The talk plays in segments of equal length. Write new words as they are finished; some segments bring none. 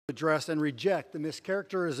address and reject the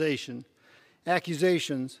mischaracterization,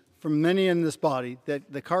 accusations from many in this body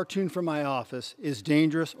that the cartoon from my office is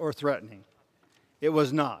dangerous or threatening. It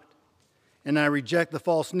was not, and I reject the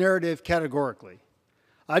false narrative categorically.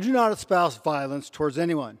 I do not espouse violence towards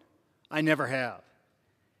anyone. I never have.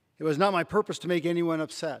 It was not my purpose to make anyone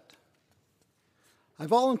upset. I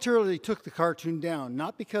voluntarily took the cartoon down,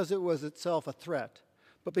 not because it was itself a threat,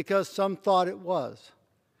 but because some thought it was.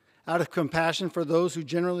 Out of compassion for those who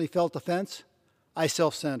generally felt offense, I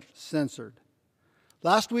self-censored.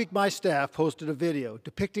 Last week, my staff posted a video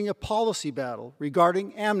depicting a policy battle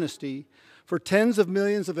regarding amnesty for tens of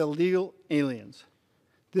millions of illegal aliens.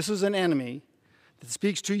 This is an enemy that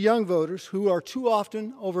speaks to young voters who are too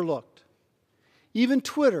often overlooked. Even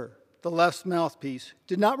Twitter, the left's mouthpiece,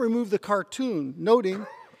 did not remove the cartoon, noting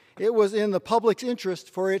it was in the public's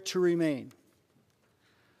interest for it to remain.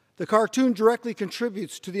 The cartoon directly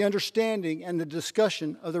contributes to the understanding and the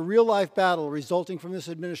discussion of the real-life battle resulting from this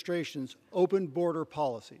administration's open border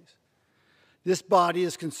policies. This body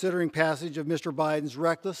is considering passage of Mr. Biden's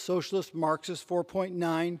reckless, socialist, Marxist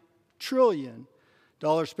 $4.9 trillion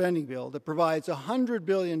spending bill that provides $100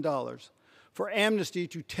 billion for amnesty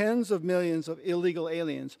to tens of millions of illegal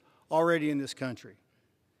aliens already in this country.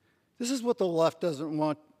 This is what the left doesn't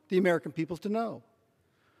want the American people to know.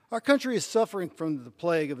 Our country is suffering from the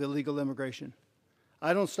plague of illegal immigration.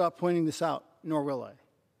 I don't stop pointing this out, nor will I.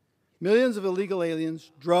 Millions of illegal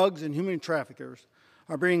aliens, drugs, and human traffickers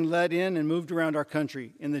are being led in and moved around our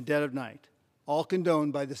country in the dead of night, all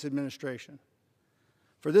condoned by this administration.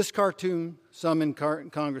 For this cartoon, some in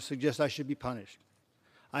Congress suggest I should be punished.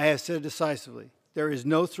 I have said decisively, there is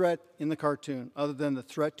no threat in the cartoon other than the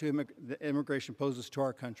threat to immigration poses to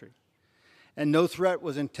our country. And no threat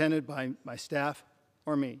was intended by my staff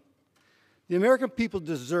or me. The American people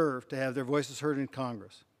deserve to have their voices heard in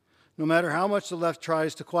Congress. No matter how much the left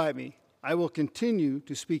tries to quiet me, I will continue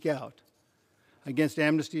to speak out against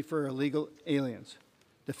amnesty for illegal aliens,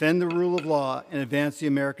 defend the rule of law, and advance the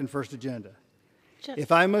American First agenda.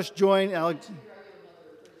 If I must join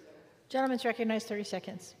Gentleman's recognized 30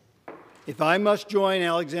 seconds. If I must join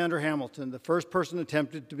Alexander Hamilton, the first person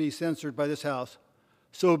attempted to be censored by this House,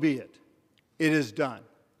 so be it. It is done.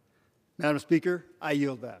 Madam Speaker, I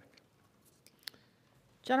yield back.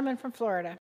 Gentleman from Florida.